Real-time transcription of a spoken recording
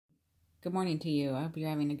Good morning to you. I hope you're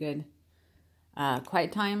having a good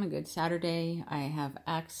quiet time, a good Saturday. I have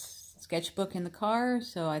Axe sketchbook in the car,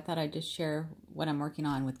 so I thought I'd just share what I'm working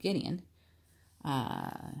on with Gideon.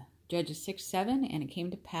 Judges 6:7, and it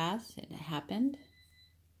came to pass, it happened,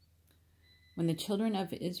 when the children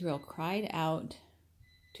of Israel cried out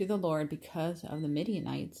to the Lord because of the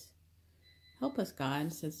Midianites. Help us,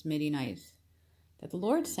 God, says Midianites, that the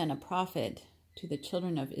Lord sent a prophet to the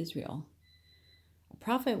children of Israel. A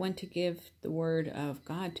prophet went to give the word of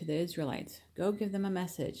God to the Israelites. Go give them a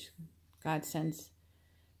message. God sends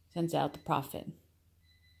out the prophet,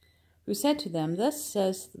 who said to them, Thus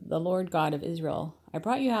says the Lord God of Israel, I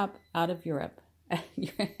brought you out of Europe,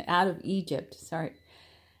 out of Egypt,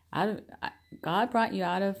 God brought you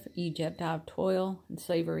out of Egypt, out of toil and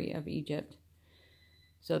slavery of Egypt.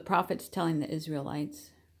 So the prophet's telling the Israelites,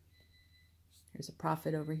 here's a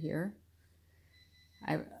prophet over here.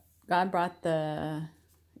 God brought the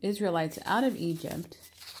Israelites out of Egypt.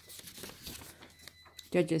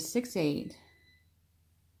 Judges 6:8.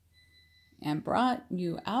 And brought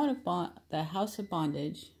you out of the house of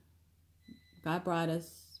bondage. God brought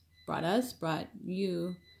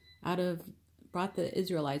the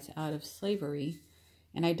Israelites out of slavery,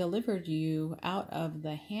 and I delivered you out of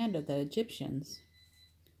the hand of the Egyptians.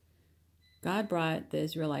 God brought the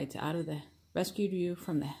Israelites rescued you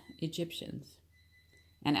from the Egyptians,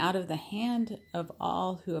 and out of the hand of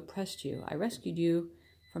all who oppressed you. I rescued you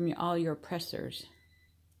from all your oppressors.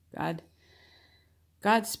 God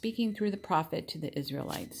speaking through the prophet to the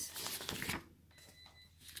Israelites.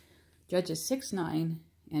 Judges 6:9,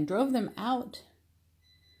 and drove them out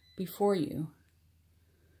before you.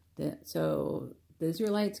 So the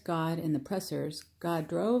Israelites, God, and the oppressors, God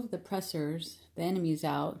drove the oppressors, the enemies,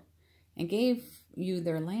 out and gave you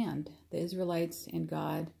their land. The Israelites and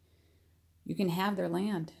God, you can have their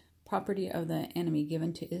land, property of the enemy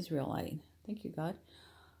given to Israelite. Thank you, God.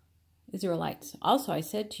 Israelites. Also I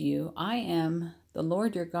said to you, I am the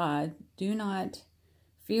Lord your God. Do not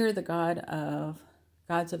fear the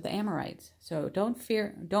gods of the Amorites. So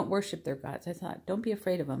don't worship their gods. I thought, don't be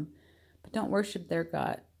afraid of them, but don't worship their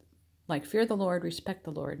God. Like, fear the Lord, respect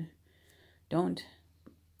the Lord. Don't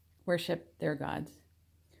worship their gods.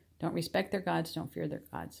 Don't respect their gods, don't fear their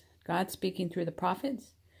gods. God speaking through the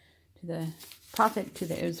prophets, to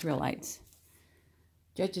the Israelites.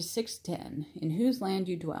 Judges 6:10, in whose land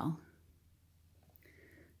you dwell.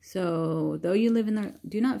 So, though you live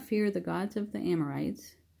do not fear the gods of the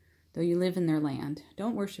Amorites, though you live in their land.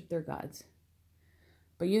 Don't worship their gods.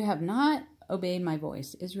 But you have not obeyed my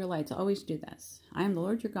voice. Israelites always do this. I am the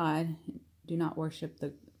Lord your God. Do not worship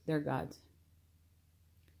their gods.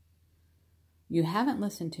 You haven't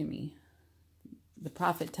listened to me. The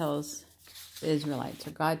prophet tells the Israelites,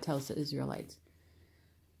 or God tells the Israelites.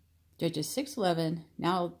 Judges 6:11,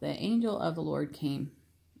 now the angel of the Lord came.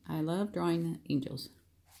 I love drawing angels.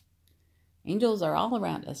 Angels are all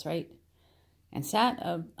around us, right? And sat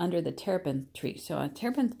under the terebinth tree. So a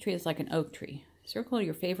terebinth tree is like an oak tree. Circle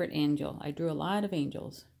your favorite angel. I drew a lot of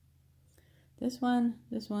angels. This one,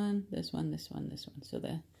 this one, this one, this one, this one. So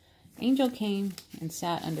the angel came and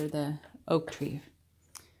sat under the oak tree.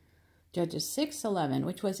 Judges 6:11,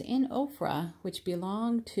 which was in Ophrah, which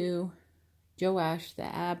belonged to Joash the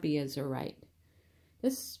Abiezrite.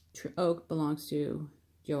 This oak belongs to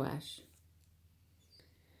Joash.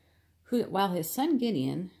 While his son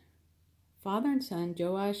Gideon, father and son,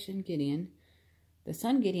 Joash and Gideon, the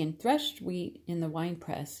son Gideon threshed wheat in the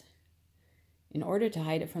winepress in order to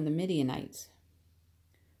hide it from the Midianites.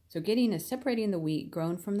 So Gideon is separating the wheat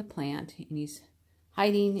grown from the plant, and he's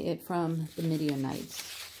hiding it from the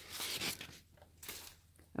Midianites.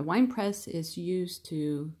 A winepress is used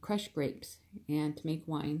to crush grapes and to make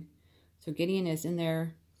wine. So Gideon is in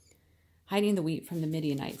there hiding the wheat from the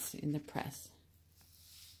Midianites in the press,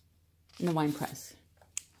 in the wine press.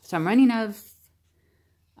 So I'm running out of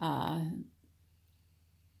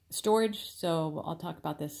storage, so I'll talk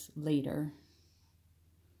about this later.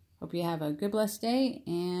 Hope you have a good, blessed day,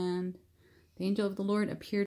 and the angel of the Lord appeared